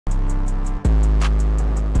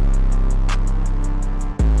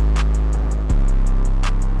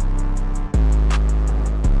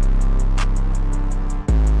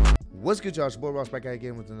What's good, y'all? It's your boy Ross back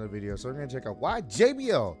again with another video. So we're gonna check out why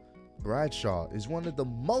JBL Bradshaw is one of the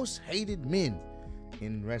most hated men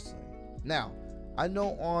in wrestling. Now, I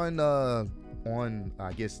know on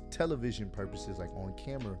I guess television purposes, like on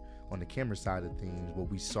the camera side of things, what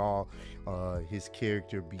we saw his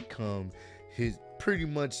character become his pretty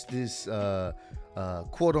much this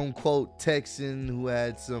quote unquote Texan who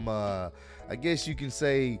had some I guess you can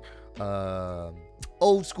say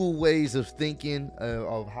old school ways of thinking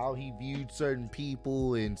of how he viewed certain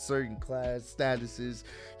people in certain class statuses.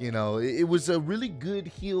 You know, it was a really good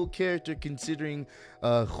heel character considering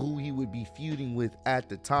who he would be feuding with at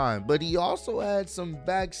the time. But he also had some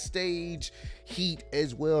backstage heat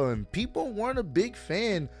as well, and people weren't a big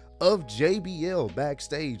fan of JBL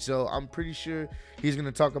backstage. So I'm pretty sure he's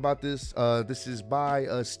gonna talk about this. This is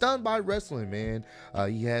by Stunned by Wrestling, man.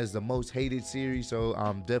 He has the most hated series, so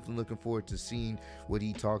I'm definitely looking forward to seeing what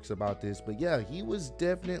he talks about this. But yeah, he was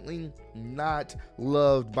definitely not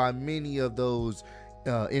loved by many of those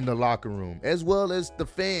in the locker room, as well as the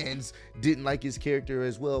fans didn't like his character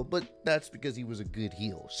as well, but that's because he was a good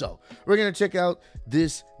heel. So we're gonna check out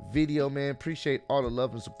this video, man. Appreciate all the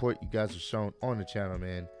love and support you guys have shown on the channel,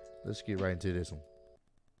 man. Let's get right into this one.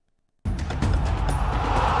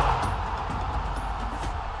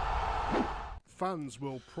 Fans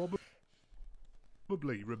will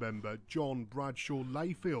probably remember John Bradshaw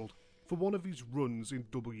Layfield for one of his runs in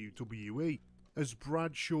WWE. As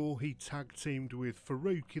Bradshaw, he tag teamed with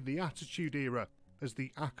Farouk in the Attitude Era as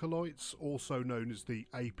the Acolytes, also known as the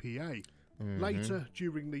APA. Later,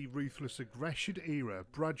 during the Ruthless Aggression Era,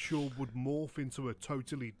 Bradshaw would morph into a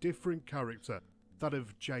totally different character, that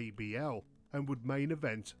of JBL, and would main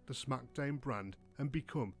event the SmackDown brand and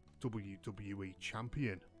become WWE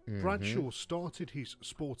Champion. Bradshaw started his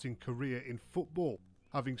sporting career in football,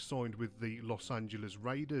 having signed with the Los Angeles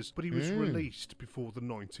Raiders, but he was released before the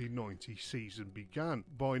 1990 season began.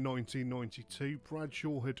 By 1992,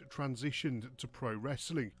 Bradshaw had transitioned to pro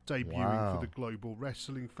wrestling, debuting for the Global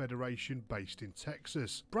Wrestling Federation based in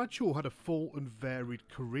Texas. Bradshaw had a full and varied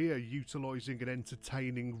career, utilizing an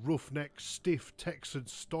entertaining, roughneck, stiff Texan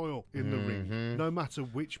style in the ring, no matter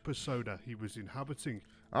which persona he was inhabiting.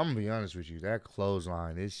 I'm gonna be honest with you, that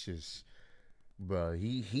clothesline, it's just, bro,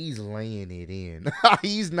 he's laying it in.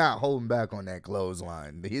 He's not holding back on that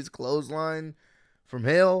clothesline. His clothesline from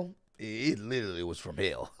hell, it literally was from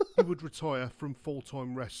hell. He would retire from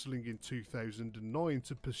full-time wrestling in 2009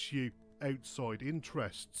 to pursue outside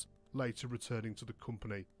interests, later returning to the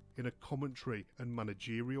company in a commentary and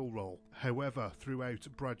managerial role. However, throughout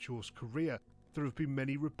Bradshaw's career, there have been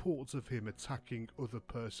many reports of him attacking other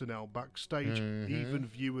personnel backstage. Even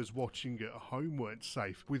viewers watching at home weren't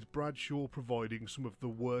safe, with Bradshaw providing some of the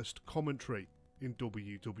worst commentary in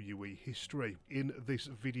WWE history. In this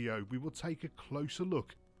video, we will take a closer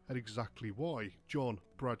look at exactly why John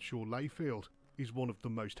Bradshaw Layfield is one of the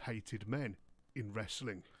most hated men in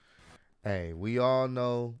wrestling. Hey, we all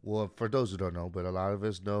know, well, for those who don't know, but a lot of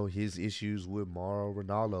us know his issues with Mauro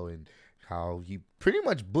Ranallo and how he pretty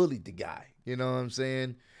much bullied the guy, you know what I'm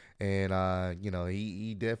saying? And, you know,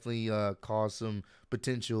 he definitely caused some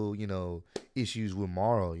potential, you know, issues with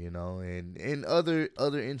Mauro, you know, and other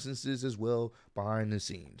instances as well behind the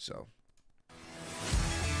scenes, so.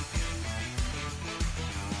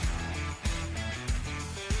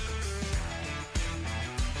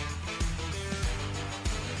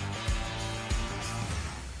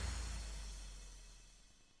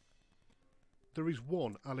 There is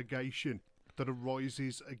one allegation that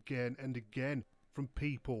arises again and again from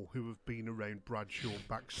people who have been around Bradshaw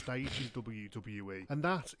backstage in WWE, and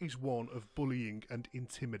that is one of bullying and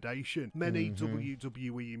intimidation. Many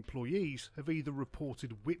WWE employees have either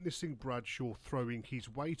reported witnessing Bradshaw throwing his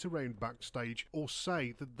weight around backstage or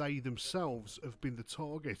say that they themselves have been the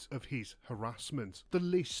target of his harassment. The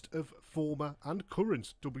list of former and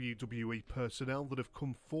current WWE personnel that have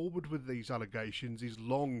come forward with these allegations is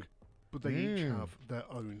long, but they each have their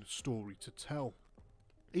own story to tell.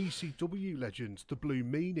 ECW legend The Blue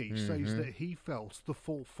Meanie says that he felt the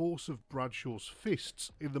full force of Bradshaw's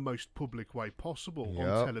fists in the most public way possible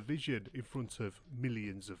on television in front of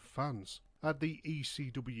millions of fans. At the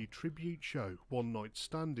ECW tribute show One Night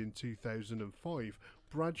Stand in 2005,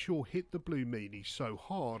 Bradshaw hit the Blue Meanie so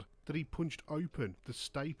hard that he punched open the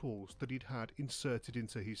staples that he'd had inserted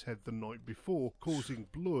into his head the night before, causing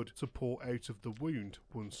blood to pour out of the wound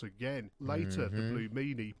once again. Later, the Blue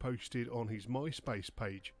Meanie posted on his MySpace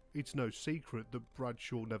page, "It's no secret that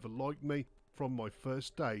Bradshaw never liked me, from my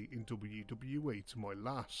first day in WWE to my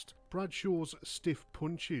last." Bradshaw's stiff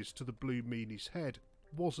punches to the Blue Meanie's head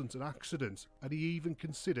wasn't an accident, and he even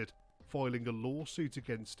considered filing a lawsuit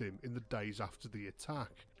against him in the days after the attack.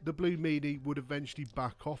 The Blue Meanie would eventually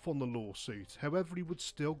back off on the lawsuit, however he would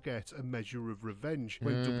still get a measure of revenge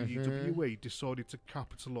when WWE decided to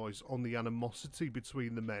capitalise on the animosity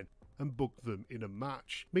between the men and booked them in a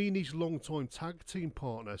match. Meanie's longtime tag team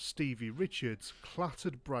partner Stevie Richards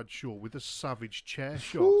clattered Bradshaw with a savage chair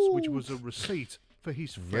shot, which was a receipt for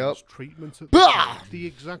his friend's treatment at the time. The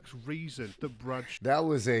exact reason that Bradshaw...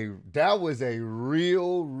 That was a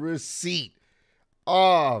real receipt.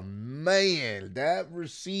 Oh man, that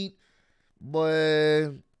receipt,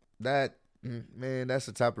 but that's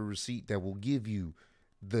the type of receipt that will give you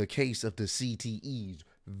the case of the CTEs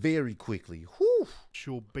very quickly. Whew.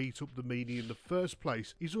 Shaw beat up the Meanie in the first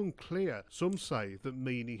place is unclear. Some say that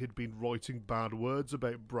Meanie had been writing bad words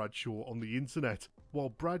about Bradshaw on the internet, while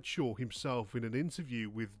Bradshaw himself in an interview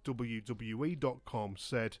with WWE.com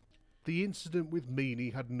said, "The incident with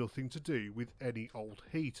Meanie had nothing to do with any old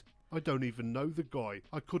heat. I don't even know the guy.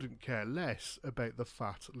 I couldn't care less about the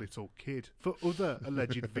fat little kid." For other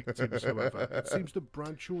alleged victims, however, it seems that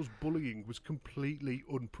Bradshaw's bullying was completely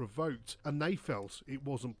unprovoked, and they felt it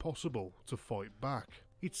wasn't possible to fight back.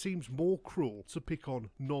 It seems more cruel to pick on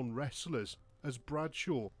non-wrestlers, as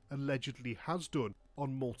Bradshaw allegedly has done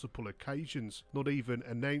on multiple occasions. Not even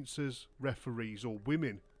announcers, referees or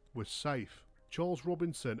women were safe. Charles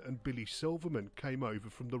Robinson and Billy Silverman came over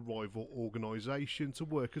from the rival organisation to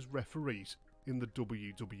work as referees in the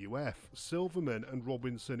WWF. Silverman and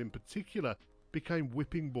Robinson in particular became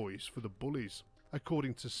whipping boys for the bullies.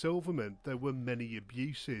 According to Silverman, there were many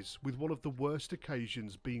abuses, with one of the worst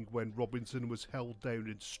occasions being when Robinson was held down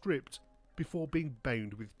and stripped before being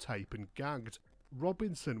bound with tape and gagged.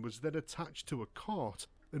 Robinson was then attached to a cart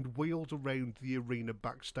and wheeled around the arena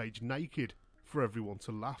backstage naked for everyone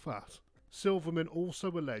to laugh at. Silverman also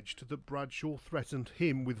alleged that Bradshaw threatened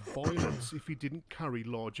him with violence if he didn't carry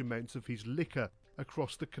large amounts of his liquor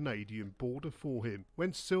across the Canadian border for him.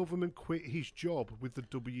 When Silverman quit his job with the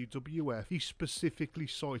WWF, he specifically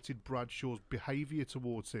cited Bradshaw's behaviour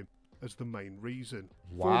towards him as the main reason.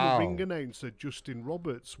 Wow. Former ring announcer Justin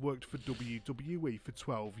Roberts worked for WWE for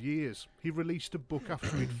 12 years. He released a book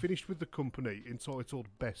after he'd finished with the company entitled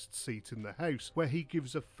Best Seat in the House, where he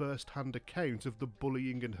gives a first-hand account of the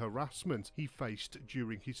bullying and harassment he faced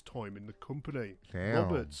during his time in the company. Damn.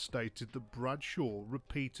 Roberts stated that Bradshaw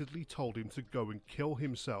repeatedly told him to go and kill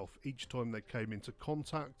himself each time they came into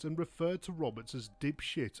contact, and referred to Roberts as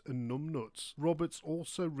dipshit and numbnuts. Roberts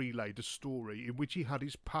also relayed a story in which he had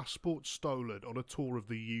his passport stolen on a tour of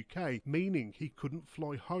the UK, meaning he couldn't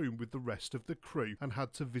fly home with the rest of the crew and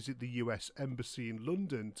had to visit the US Embassy in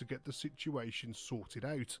London to get the situation sorted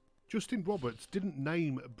out. Justin Roberts didn't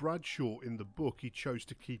name Bradshaw in the book, he chose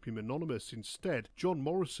to keep him anonymous instead. John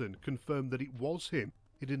Morrison confirmed that it was him.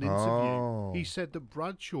 In an interview, he said that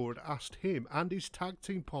Bradshaw had asked him and his tag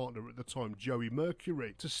team partner at the time, Joey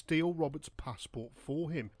Mercury, to steal Roberts' passport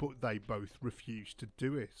for him, but they both refused to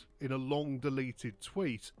do it. In a long deleted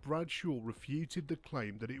tweet, Bradshaw refuted the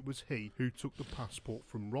claim that it was he who took the passport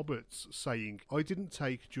from Roberts, saying, "I didn't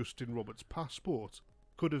take Justin Roberts' passport.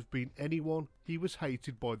 Could have been anyone. He was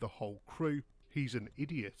hated by the whole crew. He's an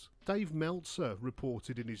idiot." Dave Meltzer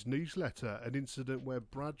reported in his newsletter an incident where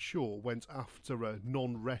Bradshaw went after a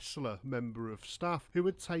non-wrestler member of staff who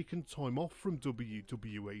had taken time off from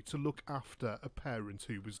WWE to look after a parent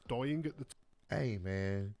who was dying at the time. Hey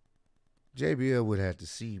man, JBL would have to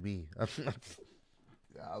see me.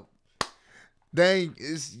 Dang,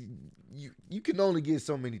 it's you can only get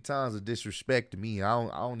so many times of disrespect to me. I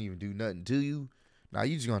don't even do nothing to you. Now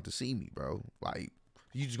you just gonna have to see me, bro. Like,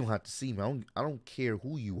 you just gonna have to see me. I don't care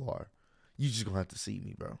who you are. You just gonna have to see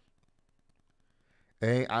me, bro.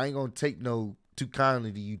 And I ain't gonna take no too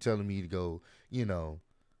kindly to you telling me to go,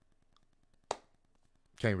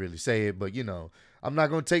 can't really say it, but I'm not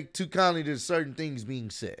gonna take too kindly to certain things being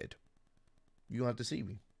said. You gonna have to see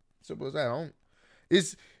me. Simple as that.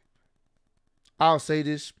 I'll say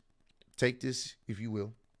this, take this if you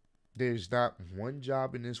will. There's not one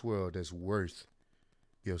job in this world that's worth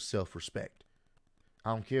your self-respect. I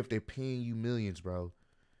don't care if they're paying you millions, bro.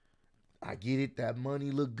 I get it, that money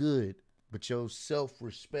look good, but your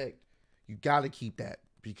self-respect, you got to keep that,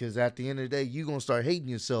 because at the end of the day, you're going to start hating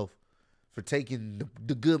yourself for taking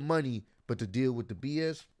the good money, but to deal with the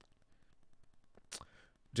BS.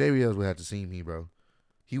 JBL would have to see me, bro.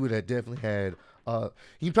 He would have definitely had,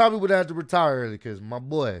 he probably would have had to retire early, because my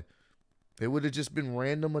boy, it would have just been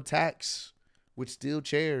random attacks with steel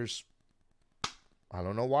chairs. I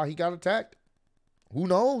don't know why he got attacked. Who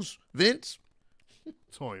knows, Vince?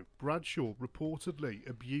 Time. Bradshaw reportedly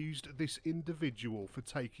abused this individual for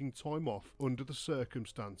taking time off under the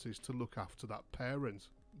circumstances to look after that parent.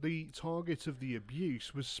 The target of the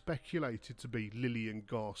abuse was speculated to be Lillian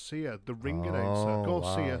Garcia, the ring announcer.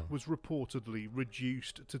 Garcia wow. was reportedly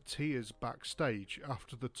reduced to tears backstage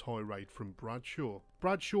after the tirade from Bradshaw.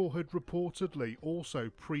 Bradshaw had reportedly also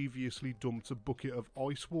previously dumped a bucket of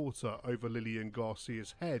ice water over Lillian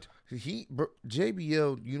Garcia's head.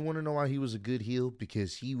 JBL, you want to know why he was a good heel?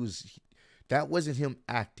 Because that wasn't him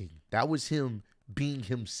acting. That was him being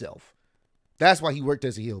himself. That's why he worked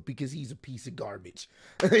as a heel, because he's a piece of garbage.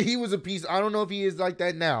 He was a piece. I don't know if he is like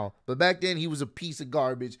that now, but back then he was a piece of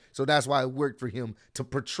garbage. So that's why it worked for him to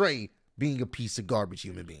portray being a piece of garbage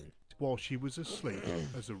human being. While she was asleep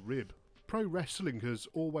as a rib. Pro wrestling has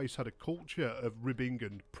always had a culture of ribbing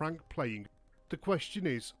and prank playing. The question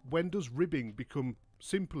is, when does ribbing become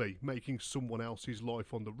simply making someone else's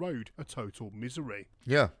life on the road a total misery?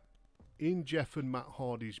 Yeah. In Jeff and Matt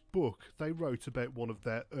Hardy's book, they wrote about one of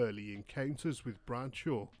their early encounters with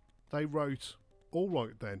Bradshaw. They wrote, "All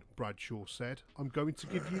right then," Bradshaw said, "I'm going to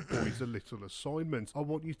give you boys a little assignment. I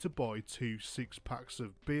want you to buy 2 6-packs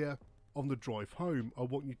of beer. On the drive home, I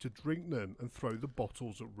want you to drink them and throw the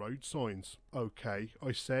bottles at road signs." "Okay,"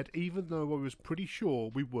 I said, even though I was pretty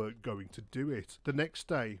sure we weren't going to do it. The next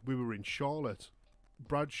day, we were in Charlotte.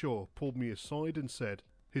 Bradshaw pulled me aside and said,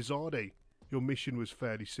 "Hizardi, your mission was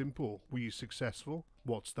fairly simple. Were you successful?"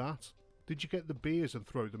 "What's that?" "Did you get the beers and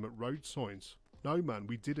throw them at road signs?" "No, man,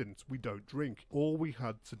 we didn't. We don't drink. All we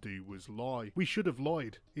had to do was lie." We should have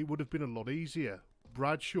lied. It would have been a lot easier.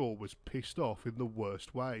 Bradshaw was pissed off in the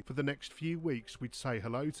worst way. For the next few weeks, we'd say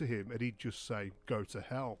hello to him and he'd just say, "Go to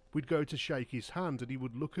hell." We'd go to shake his hand and he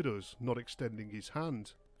would look at us, not extending his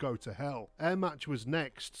hand. "Go to hell." Our match was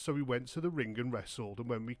next, so we went to the ring and wrestled, and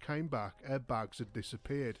when we came back, our bags had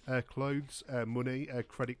disappeared. Our clothes, our money, our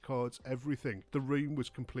credit cards, everything. The room was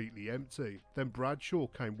completely empty. Then Bradshaw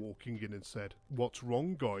came walking in and said, "What's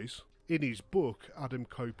wrong, guys?" In his book, Adam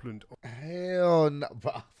Copeland... Hell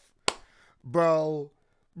no. Bro.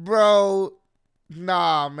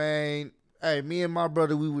 Nah, man. Hey, me and my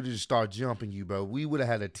brother, we would just start jumping you, bro. We would have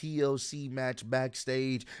had a TLC match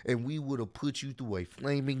backstage, and we would have put you through a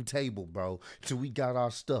flaming table, bro, till we got our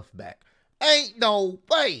stuff back. Ain't no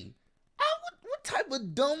way. What type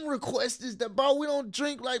of dumb request is that, bro? We don't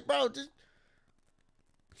drink like, bro.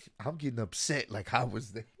 I'm getting upset like I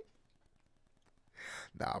was there.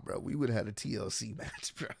 Nah, bro, we would have had a TLC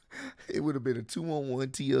match, bro. It would have been a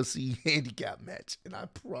 2-on-1 TLC handicap match, and I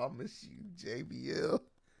promise you, JBL,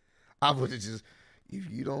 I would have just,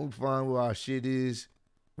 if you don't find where our shit is,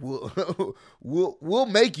 we'll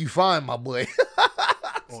make you find, my boy.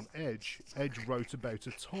 On Edge wrote about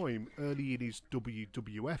a time early in his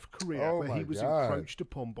WWF career where he was encroached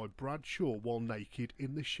upon by Bradshaw while naked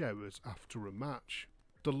in the showers after a match.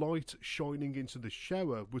 The light shining into the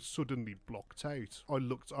shower was suddenly blocked out. I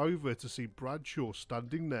looked over to see Bradshaw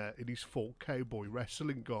standing there in his full cowboy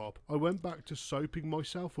wrestling garb. I went back to soaping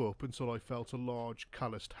myself up until I felt a large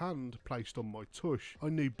calloused hand placed on my tush. I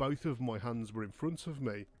knew both of my hands were in front of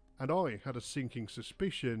me, and I had a sinking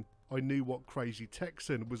suspicion I knew what crazy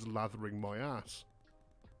Texan was lathering my ass.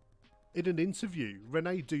 In an interview,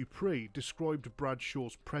 Rene Dupree described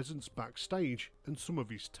Bradshaw's presence backstage and some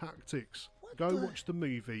of his tactics. Go watch the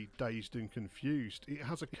movie Dazed and Confused. It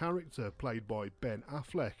has a character played by Ben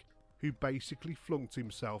Affleck who basically flunked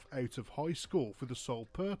himself out of high school for the sole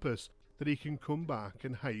purpose that he can come back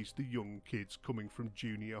and haze the young kids coming from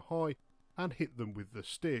junior high and hit them with the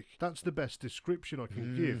stick. That's the best description I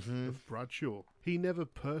can give of Bradshaw. He never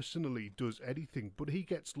personally does anything, but he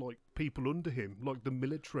gets like people under him, like the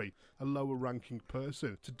military, a lower ranking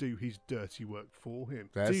person, to do his dirty work for him.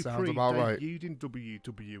 That sounds about right. Debuted in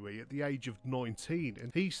WWE at the age of 19,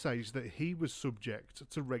 and he says that he was subject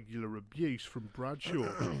to regular abuse from Bradshaw.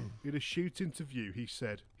 In a shoot interview, he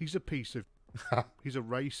said, "He's a piece of he's a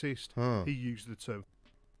racist." He used the term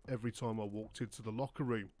every time I walked into the locker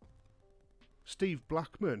room. Steve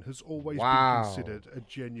Blackman has always been considered a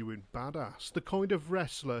genuine badass, the kind of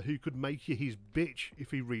wrestler who could make you his bitch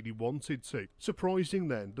if he really wanted to. Surprising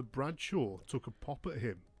then that Bradshaw took a pop at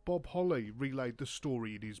him. Bob Holly relayed the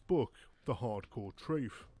story in his book, The Hardcore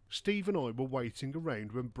Truth. Steve and I were waiting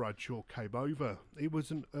around when Bradshaw came over. It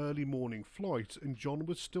was an early morning flight and John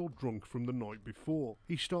was still drunk from the night before.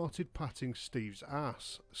 He started patting Steve's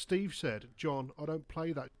ass. Steve said, "John, I don't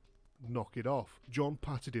play that. Knock it off." John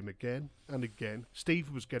patted him again and again. Steve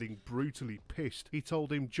was getting brutally pissed. He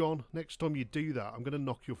told him, "John, next time you do that, I'm going to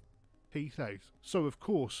knock your teeth out. So of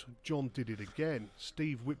course, John did it again.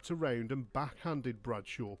 Steve whipped around and backhanded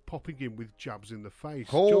Bradshaw, popping him with jabs in the face.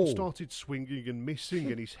 Oh. John started swinging and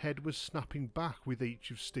missing, and his head was snapping back with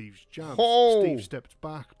each of Steve's jabs. Oh. Steve stepped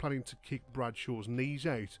back, planning to kick Bradshaw's knees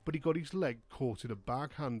out, but he got his leg caught in a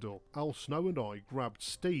bag handle. Al Snow and I grabbed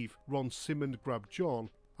Steve, Ron Simmons grabbed John,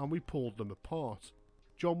 and we pulled them apart.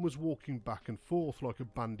 John was walking back and forth like a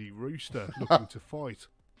bandy rooster, looking to fight.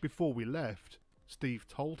 Before we left, Steve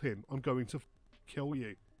told him, "I'm going to kill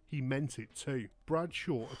you." He meant it too.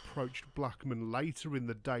 Bradshaw approached Blackman later in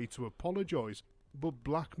the day to apologise, but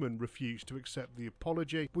Blackman refused to accept the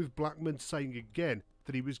apology, with Blackman saying again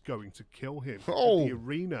that he was going to kill him. Oh. At the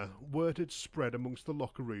arena, word had spread amongst the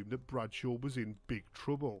locker room that Bradshaw was in big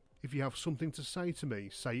trouble. "If you have something to say to me,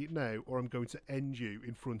 say it now, or I'm going to end you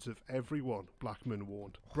in front of everyone," Blackman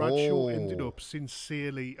warned. Bradshaw ended up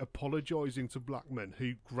sincerely apologising to Blackman,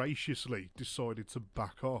 who graciously decided to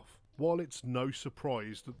back off. While it's no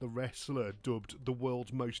surprise that the wrestler, dubbed the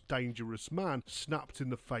world's most dangerous man, snapped in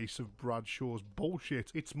the face of Bradshaw's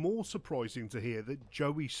bullshit, it's more surprising to hear that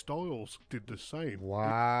Joey Styles did the same.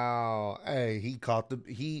 Wow. Hey, he caught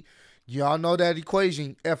y'all know that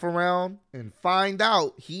equation, F around and find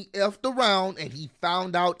out. He F'd around and he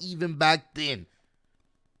found out even back then.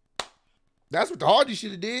 That's what the Hardy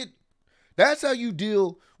should have did. That's how you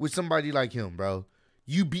deal with somebody like him, bro.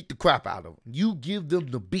 You beat the crap out of him. You give them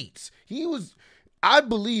the beats. I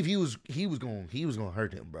believe he was gonna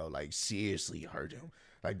hurt him, bro. Like, seriously hurt him.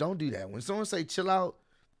 Like, don't do that. When someone say chill out,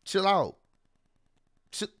 chill out.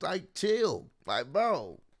 Chill. Like,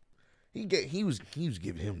 bro. He was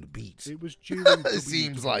giving him the beats. It was during It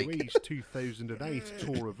seems like. WWE's 2008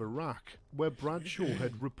 tour of Iraq, where Bradshaw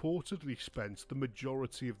had reportedly spent the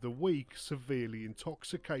majority of the week severely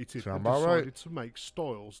intoxicated and decided to make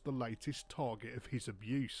Styles the latest target of his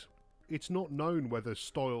abuse. It's not known whether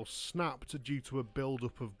Styles snapped due to a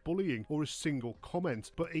build-up of bullying or a single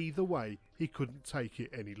comment, but either way, he couldn't take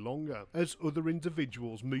it any longer. As other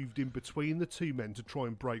individuals moved in between the two men to try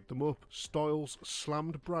and break them up, Styles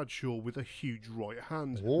slammed Bradshaw with a huge right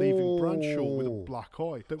hand, leaving Bradshaw with a black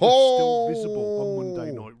eye that was still visible on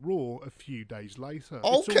Monday Night Raw a few days later.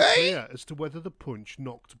 It's unclear as to whether the punch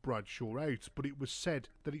knocked Bradshaw out, but it was said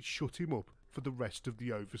that it shut him up for the rest of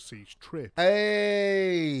the overseas trip.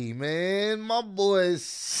 Hey, man, my boy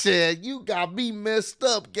said you got me messed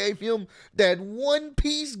up. Gave him that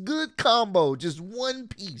one-piece good combo. Just one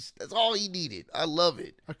piece. That's all he needed. I love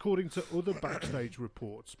it. According to other backstage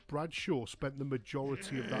reports, Bradshaw spent the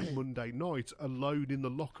majority of that Monday night alone in the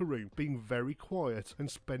locker room, being very quiet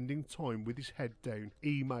and spending time with his head down,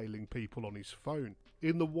 emailing people on his phone.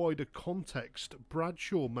 In the wider context,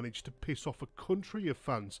 Bradshaw managed to piss off a country of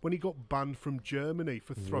fans when he got banned from Germany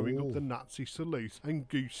for throwing up the Nazi salute and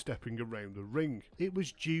goose-stepping around the ring. It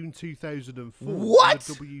was June 2004 when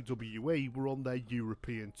the WWE were on their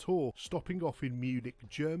European tour, stopping off in Munich,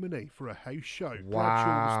 Germany for a house show.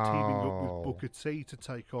 Bradshaw was teaming up with Booker T to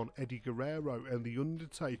take on Eddie Guerrero and The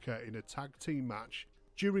Undertaker in a tag team match.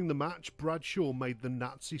 During the match, Bradshaw made the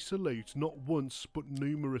Nazi salute not once but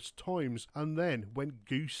numerous times and then went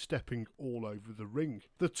goose-stepping all over the ring.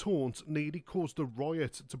 The taunt nearly caused a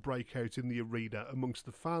riot to break out in the arena amongst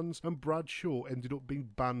the fans, and Bradshaw ended up being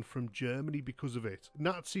banned from Germany because of it.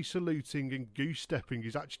 Nazi saluting and goose-stepping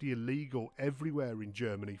is actually illegal everywhere in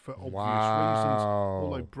Germany for obvious reasons,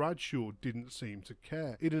 although Bradshaw didn't seem to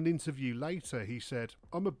care. In an interview later, he said,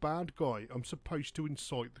 "I'm a bad guy. I'm supposed to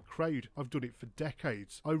incite the crowd. I've done it for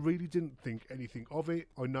decades. I really didn't think anything of it.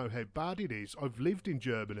 I know how bad it is. I've lived in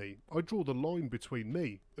Germany. I draw the line between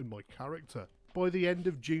me and my character." By the end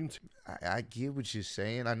of June... I get what you're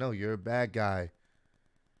saying. I know you're a bad guy.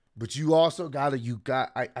 But you also I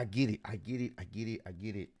get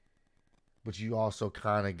it. But you also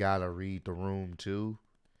kind of gotta read the room too.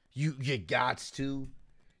 You gots to.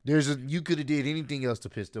 You could have did anything else to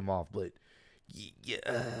piss them off, but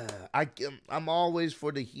I'm always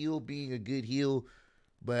for the heel being a good heel.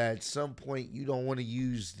 But at some point, you don't want to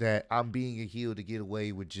use that I'm being a heel to get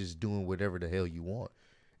away with just doing whatever the hell you want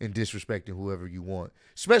and disrespecting whoever you want,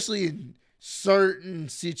 especially in certain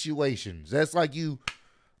situations. That's like I'm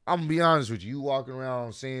going to be honest with you walking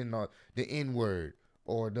around saying the N-word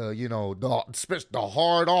or especially the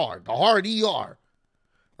hard R, the hard ER.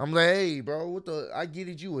 I'm like, hey, bro, I get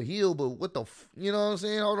it, you a heel, but what the, you know what I'm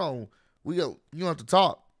saying? Hold on. You have to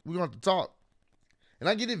talk. We going to have to talk. And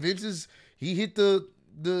I get it, Vince's, he hit the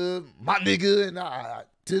my nigga, and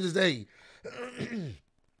to this day,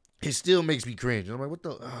 it still makes me cringe. I'm like, what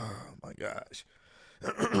the? Oh my gosh!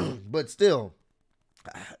 But still,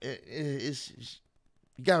 it's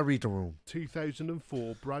You gotta read the room.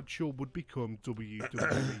 2004, Bradshaw would become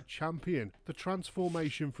WWE champion. The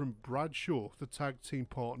transformation from Bradshaw, the tag team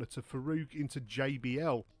partner to Farouk, into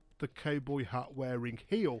JBL, the cowboy hat wearing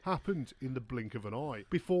heel, happened in the blink of an eye.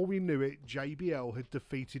 Before we knew it, JBL had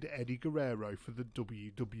defeated Eddie Guerrero for the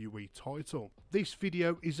WWE title. This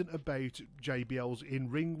video isn't about JBL's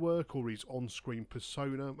in-ring work or his on-screen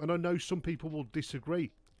persona, and I know some people will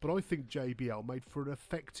disagree, but I think JBL made for an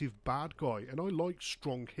effective bad guy, and I like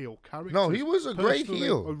strong heel characters. No, he was a great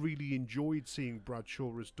heel. I really enjoyed seeing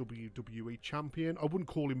Bradshaw as WWE champion. I wouldn't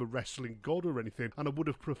call him a wrestling god or anything, and I would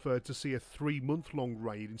have preferred to see a 3-month-long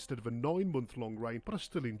reign instead of a 9-month-long reign, but I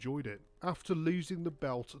still enjoyed it. After losing the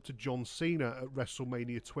belt to John Cena at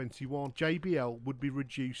WrestleMania 21, JBL would be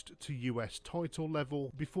reduced to US title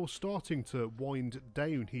level before starting to wind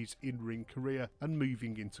down his in-ring career and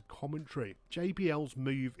moving into commentary. JBL's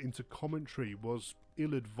move into commentary was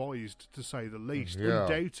ill-advised, to say the least. Yeah.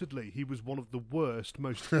 Undoubtedly, he was one of the worst,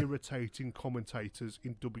 most irritating commentators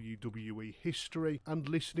in WWE history, and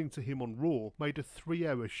listening to him on Raw made a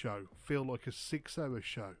 3-hour show feel like a 6-hour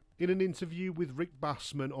show. In an interview with Rick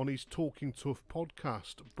Bassman on his Talking Tough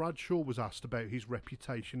podcast, Bradshaw was asked about his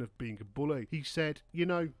reputation of being a bully. He said, "You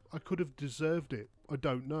know, I could have deserved it. I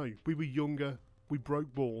don't know. We were younger, we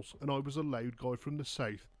broke balls, and I was a loud guy from the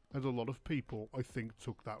South. And a lot of people, I think,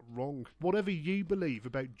 took that wrong." Whatever you believe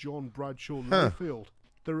about John Bradshaw Layfield,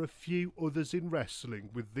 there are few others in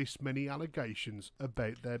wrestling with this many allegations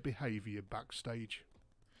about their behaviour backstage.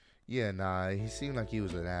 Yeah, nah, he seemed like he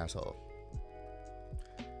was an asshole.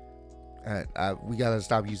 And we gotta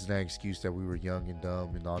stop using that excuse that we were young and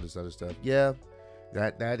dumb and all this other stuff. Yeah,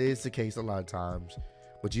 that is the case a lot of times,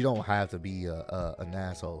 but you don't have to be an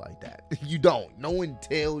asshole like that. You don't. No one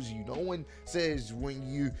tells you. No one says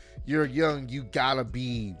when you're young you gotta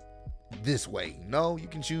be this way. No, you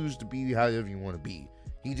can choose to be however you want to be.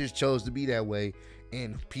 He just chose to be that way,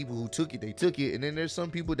 and people who took it, they took it, and then there's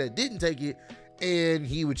some people that didn't take it, and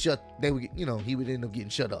he would end up getting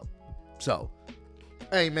shut up. So,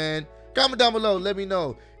 hey man, comment down below. Let me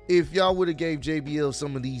know if y'all would have gave JBL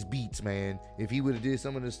some of these beats, man. If he would have did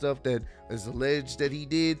some of the stuff that is alleged that he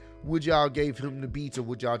did, would y'all gave him the beats or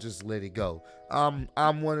would y'all just let it go? I'm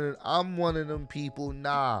one of them people.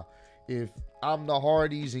 Nah, if I'm the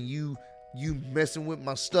Hardys and you messing with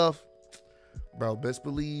my stuff, bro, best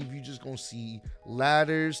believe you just gonna see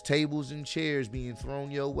ladders, tables, and chairs being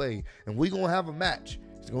thrown your way, and we gonna have a match.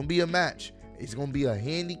 It's gonna be a match. It's going to be a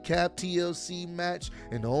handicap TLC match,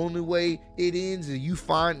 and the only way it ends is you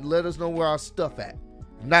let us know where our stuff at.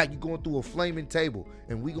 If not, you're going through a flaming table,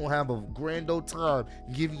 and we going to have a grand old time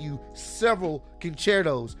giving you several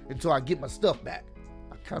concertos until I get my stuff back.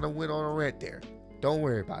 I kind of went on a rant there. Don't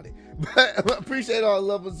worry about it. But I appreciate all the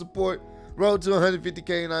love and support. Road to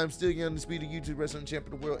 150K, and I'm still your undisputed YouTube wrestling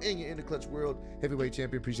champion of the world and your in the clutch world heavyweight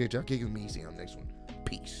champion. Appreciate y'all kicking me. See you on the next one.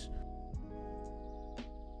 Peace.